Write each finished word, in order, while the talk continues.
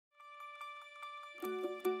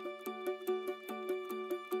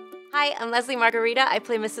Hi, I'm Lesli Margherita. I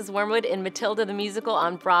play Mrs. Wormwood in Matilda the Musical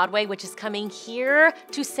on Broadway, which is coming here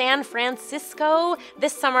to San Francisco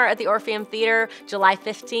this summer at the Orpheum Theatre, July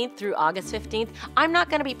 15th through August 15th. I'm not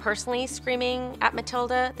going to be personally screaming at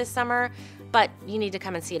Matilda this summer, but you need to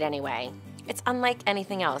come and see it anyway. It's unlike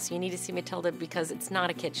anything else. You need to see Matilda because it's not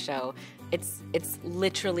a kid's show. It's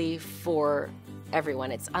literally for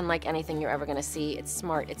everyone. It's unlike anything you're ever gonna see. It's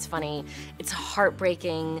smart, it's funny, it's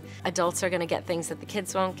heartbreaking. Adults are gonna get things that the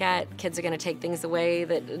kids won't get. Kids are gonna take things away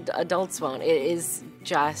that adults won't. It is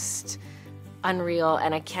just unreal,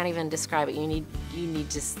 and I can't even describe it. You need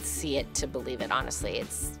to see it to believe it, honestly.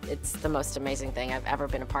 It's the most amazing thing I've ever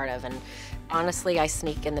been a part of, and honestly, I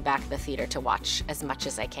sneak in the back of the theater to watch as much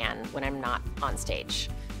as I can when I'm not on stage.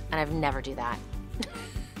 And I've never do that,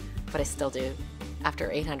 but I still do.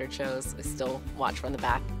 After 800 shows, I still watch from the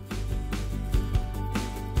back.